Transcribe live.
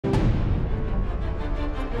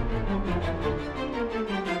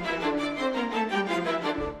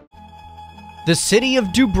The city of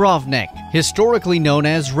Dubrovnik, historically known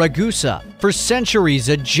as Ragusa, for centuries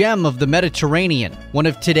a gem of the Mediterranean, one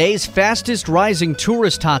of today's fastest rising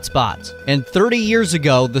tourist hotspots, and 30 years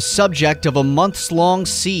ago the subject of a months-long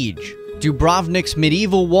siege. Dubrovnik's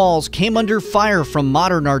medieval walls came under fire from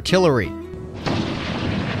modern artillery.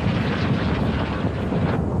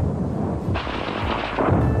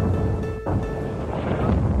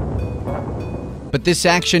 But this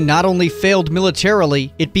action not only failed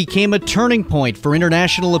militarily, it became a turning point for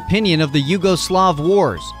international opinion of the Yugoslav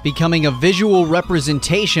wars, becoming a visual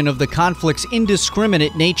representation of the conflict's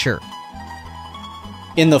indiscriminate nature.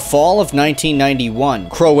 In the fall of 1991,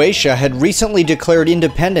 Croatia had recently declared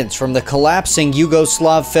independence from the collapsing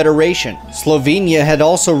Yugoslav Federation. Slovenia had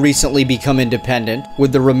also recently become independent,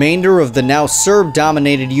 with the remainder of the now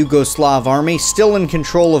Serb-dominated Yugoslav army still in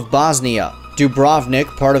control of Bosnia.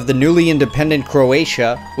 Dubrovnik, part of the newly independent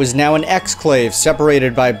Croatia, was now an exclave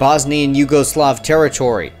separated by Bosnian Yugoslav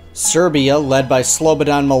territory. Serbia, led by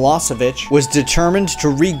Slobodan Milosevic, was determined to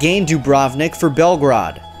regain Dubrovnik for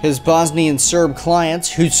Belgrade. His Bosnian Serb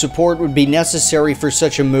clients, whose support would be necessary for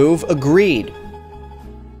such a move, agreed.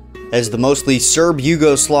 As the mostly Serb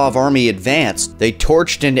Yugoslav army advanced, they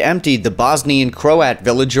torched and emptied the Bosnian Croat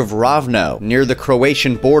village of Ravno, near the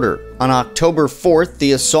Croatian border. On October 4th,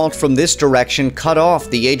 the assault from this direction cut off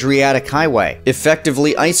the Adriatic Highway,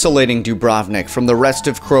 effectively isolating Dubrovnik from the rest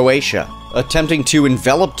of Croatia. Attempting to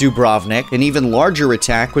envelop Dubrovnik, an even larger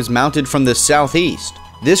attack was mounted from the southeast.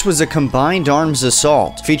 This was a combined arms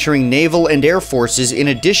assault, featuring naval and air forces in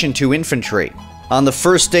addition to infantry. On the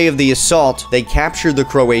first day of the assault, they captured the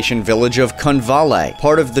Croatian village of Konvalj,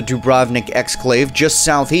 part of the Dubrovnik exclave just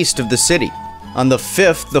southeast of the city. On the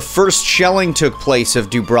 5th, the first shelling took place of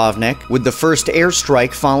Dubrovnik, with the first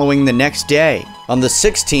airstrike following the next day. On the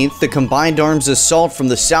 16th, the combined arms assault from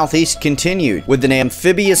the southeast continued, with an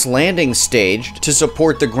amphibious landing staged to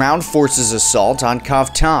support the ground forces' assault on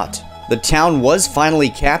Kavtat. The town was finally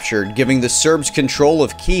captured, giving the Serbs control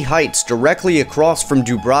of key heights directly across from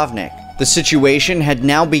Dubrovnik. The situation had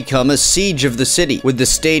now become a siege of the city, with the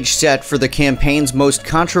stage set for the campaign's most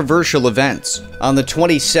controversial events. On the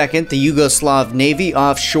 22nd, the Yugoslav Navy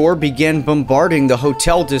offshore began bombarding the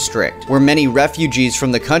hotel district, where many refugees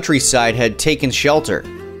from the countryside had taken shelter.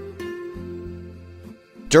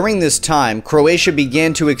 During this time, Croatia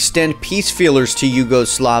began to extend peace feelers to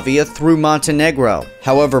Yugoslavia through Montenegro.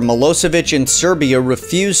 However, Milosevic and Serbia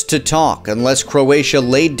refused to talk unless Croatia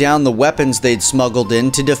laid down the weapons they'd smuggled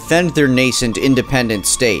in to defend their nascent independent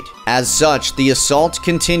state. As such, the assault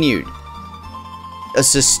continued. A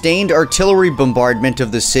sustained artillery bombardment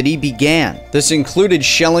of the city began. This included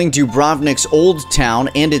shelling Dubrovnik's old town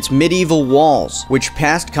and its medieval walls, which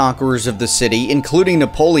past conquerors of the city, including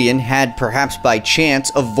Napoleon, had, perhaps by chance,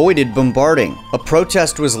 avoided bombarding. A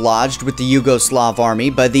protest was lodged with the Yugoslav army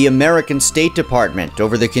by the American State Department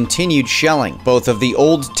over the continued shelling, both of the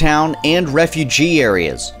old town and refugee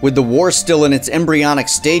areas. With the war still in its embryonic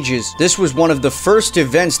stages, this was one of the first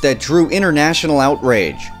events that drew international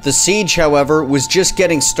outrage. The siege, however, was just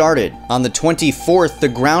getting started. On the 24th, the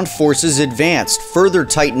ground forces advanced, further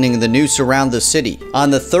tightening the noose around the city.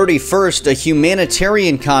 On the 31st, a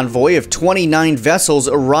humanitarian convoy of 29 vessels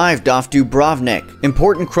arrived off Dubrovnik.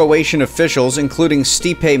 Important Croatian officials, including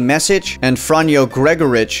Stipe Mesic and Franjo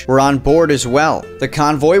Gregoric, were on board as well. The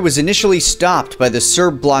convoy was initially stopped by the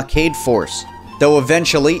Serb blockade force, though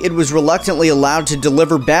eventually it was reluctantly allowed to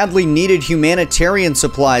deliver badly needed humanitarian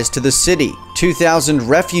supplies to the city. 2,000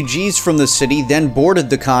 refugees from the city then boarded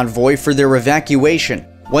the convoy for their evacuation.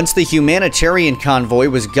 Once the humanitarian convoy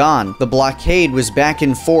was gone, the blockade was back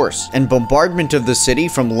in force, and bombardment of the city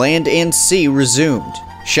from land and sea resumed.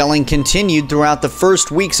 Shelling continued throughout the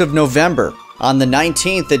first weeks of November. On the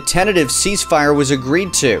 19th, a tentative ceasefire was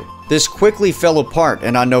agreed to. This quickly fell apart,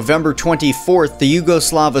 and on November 24th, the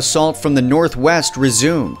Yugoslav assault from the northwest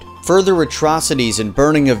resumed. Further atrocities and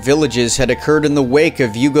burning of villages had occurred in the wake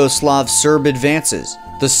of Yugoslav Serb advances.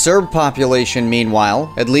 The Serb population,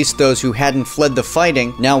 meanwhile, at least those who hadn't fled the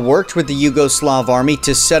fighting, now worked with the Yugoslav army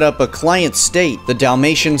to set up a client state, the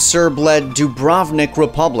Dalmatian Serb-led Dubrovnik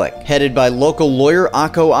Republic, headed by local lawyer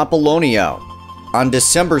Ako Apolonio. On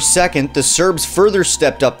December 2nd, the Serbs further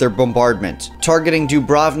stepped up their bombardment, targeting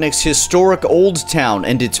Dubrovnik's historic old town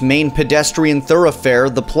and its main pedestrian thoroughfare,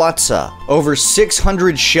 the Plaza. Over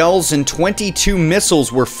 600 shells and 22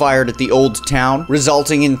 missiles were fired at the old town,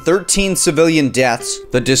 resulting in 13 civilian deaths,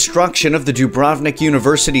 the destruction of the Dubrovnik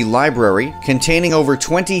University Library, containing over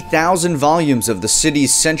 20,000 volumes of the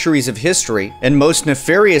city's centuries of history, and most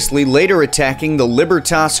nefariously later attacking the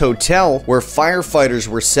Libertas Hotel, where firefighters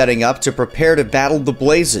were setting up to prepare to battle the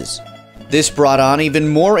blazes. This brought on even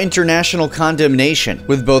more international condemnation,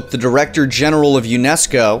 with both the Director General of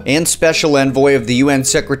UNESCO and Special Envoy of the UN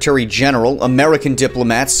Secretary General, American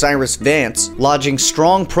diplomat Cyrus Vance, lodging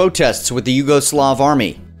strong protests with the Yugoslav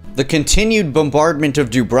army. The continued bombardment of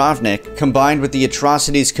Dubrovnik, combined with the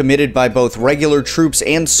atrocities committed by both regular troops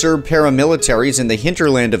and Serb paramilitaries in the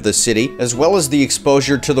hinterland of the city, as well as the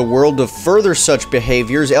exposure to the world of further such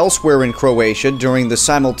behaviors elsewhere in Croatia during the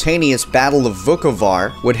simultaneous Battle of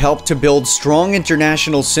Vukovar, would help to build strong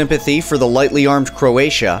international sympathy for the lightly armed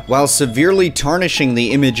Croatia, while severely tarnishing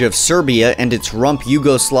the image of Serbia and its rump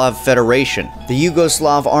Yugoslav Federation. The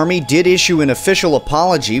Yugoslav army did issue an official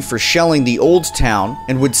apology for shelling the Old Town,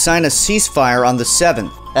 and would sign a ceasefire on the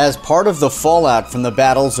 7th. As part of the fallout from the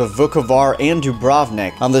battles of Vukovar and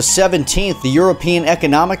Dubrovnik, on the 17th, the European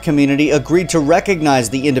Economic Community agreed to recognize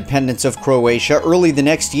the independence of Croatia early the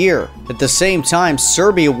next year. At the same time,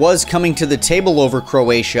 Serbia was coming to the table over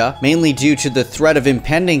Croatia, mainly due to the threat of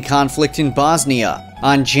impending conflict in Bosnia.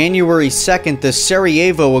 On January 2nd, the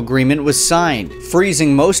Sarajevo Agreement was signed,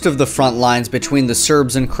 freezing most of the front lines between the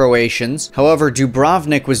Serbs and Croatians. However,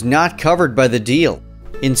 Dubrovnik was not covered by the deal.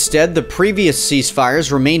 Instead, the previous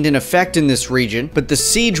ceasefires remained in effect in this region, but the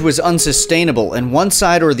siege was unsustainable and one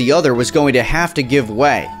side or the other was going to have to give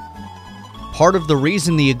way. Part of the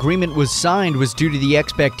reason the agreement was signed was due to the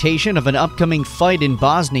expectation of an upcoming fight in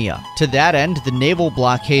Bosnia. To that end, the naval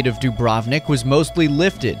blockade of Dubrovnik was mostly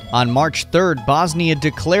lifted. On March 3rd, Bosnia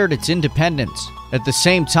declared its independence. At the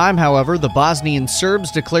same time, however, the Bosnian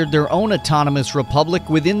Serbs declared their own autonomous republic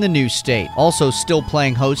within the new state, also still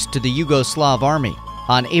playing host to the Yugoslav army.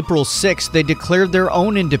 On April 6th, they declared their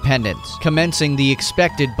own independence, commencing the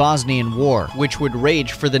expected Bosnian War, which would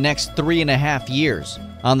rage for the next 3.5 years.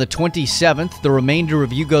 On the 27th, the remainder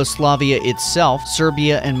of Yugoslavia itself,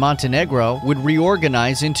 Serbia and Montenegro, would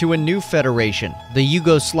reorganize into a new federation. The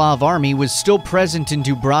Yugoslav army was still present in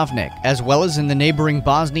Dubrovnik, as well as in the neighboring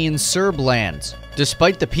Bosnian Serb lands.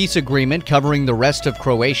 Despite the peace agreement covering the rest of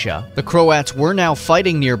Croatia, the Croats were now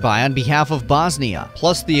fighting nearby on behalf of Bosnia.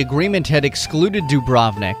 Plus, the agreement had excluded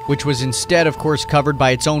Dubrovnik, which was instead, of course, covered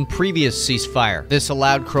by its own previous ceasefire. This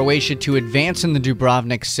allowed Croatia to advance in the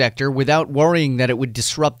Dubrovnik sector without worrying that it would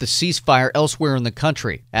disrupt the ceasefire elsewhere in the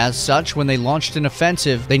country. As such, when they launched an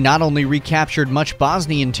offensive, they not only recaptured much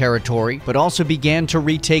Bosnian territory, but also began to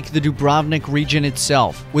retake the Dubrovnik region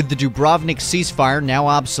itself. With the Dubrovnik ceasefire now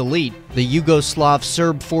obsolete, the Yugoslav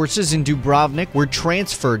Serb forces in Dubrovnik were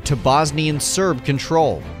transferred to Bosnian Serb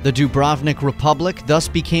control. The Dubrovnik Republic thus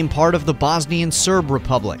became part of the Bosnian Serb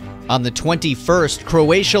Republic. On the 21st,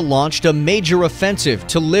 Croatia launched a major offensive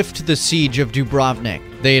to lift the siege of Dubrovnik.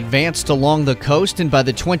 They advanced along the coast and by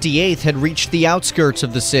the 28th had reached the outskirts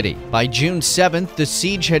of the city. By June 7th, the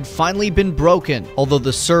siege had finally been broken, although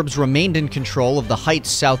the Serbs remained in control of the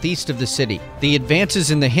heights southeast of the city. The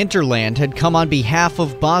advances in the hinterland had come on behalf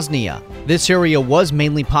of Bosnia. This area was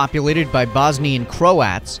mainly populated by Bosnian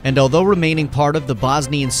Croats, and although remaining part of the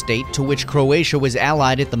Bosnian state to which Croatia was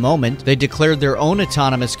allied at the moment, they declared their own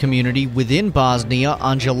autonomous community within Bosnia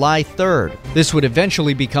on July 3rd. This would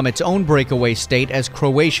eventually become its own breakaway state as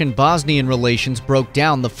Croatian-Bosnian relations broke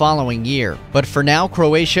down the following year. But for now,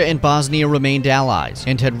 Croatia and Bosnia remained allies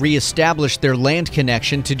and had re-established their land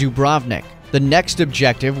connection to Dubrovnik. The next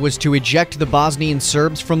objective was to eject the Bosnian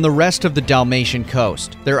Serbs from the rest of the Dalmatian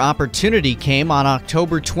coast. Their opportunity came on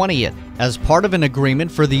October 20th. As part of an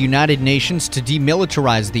agreement for the United Nations to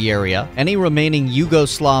demilitarize the area, any remaining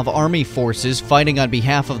Yugoslav army forces fighting on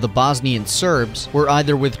behalf of the Bosnian Serbs were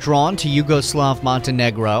either withdrawn to Yugoslav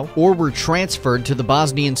Montenegro or were transferred to the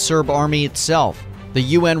Bosnian Serb army itself. The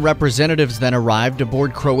UN representatives then arrived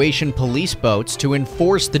aboard Croatian police boats to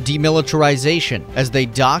enforce the demilitarization. As they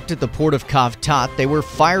docked at the port of Cavtat, they were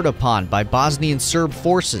fired upon by Bosnian Serb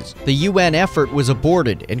forces. The UN effort was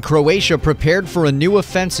aborted, and Croatia prepared for a new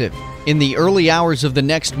offensive. In the early hours of the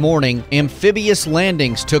next morning, amphibious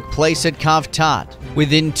landings took place at Cavtat.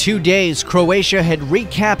 Within 2 days, Croatia had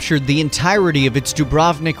recaptured the entirety of its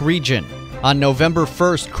Dubrovnik region. On November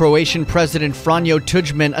 1st, Croatian President Franjo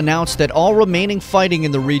Tudjman announced that all remaining fighting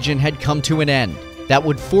in the region had come to an end. That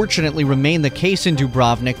would fortunately remain the case in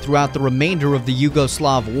Dubrovnik throughout the remainder of the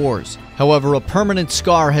Yugoslav wars. However, a permanent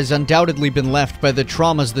scar has undoubtedly been left by the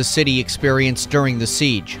traumas the city experienced during the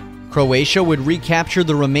siege. Croatia would recapture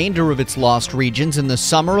the remainder of its lost regions in the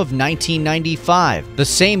summer of 1995, the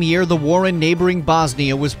same year the war in neighboring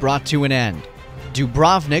Bosnia was brought to an end.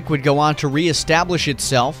 Dubrovnik would go on to re-establish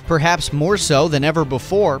itself, perhaps more so than ever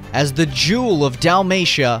before, as the jewel of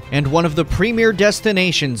Dalmatia and one of the premier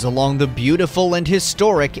destinations along the beautiful and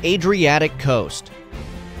historic Adriatic coast.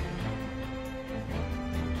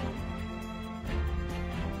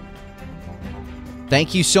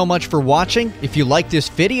 Thank you so much for watching. If you like this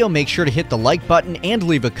video, make sure to hit the like button and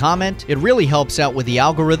leave a comment. It really helps out with the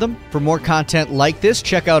algorithm. For more content like this,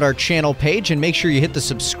 check out our channel page and make sure you hit the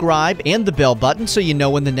subscribe and the bell button so you know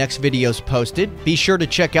when the next video is posted. Be sure to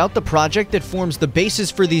check out the project that forms the basis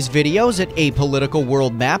for these videos at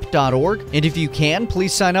apoliticalworldmap.org. And if you can,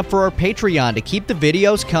 please sign up for our Patreon to keep the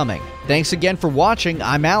videos coming. Thanks again for watching.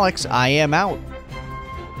 I'm Alex. I am out.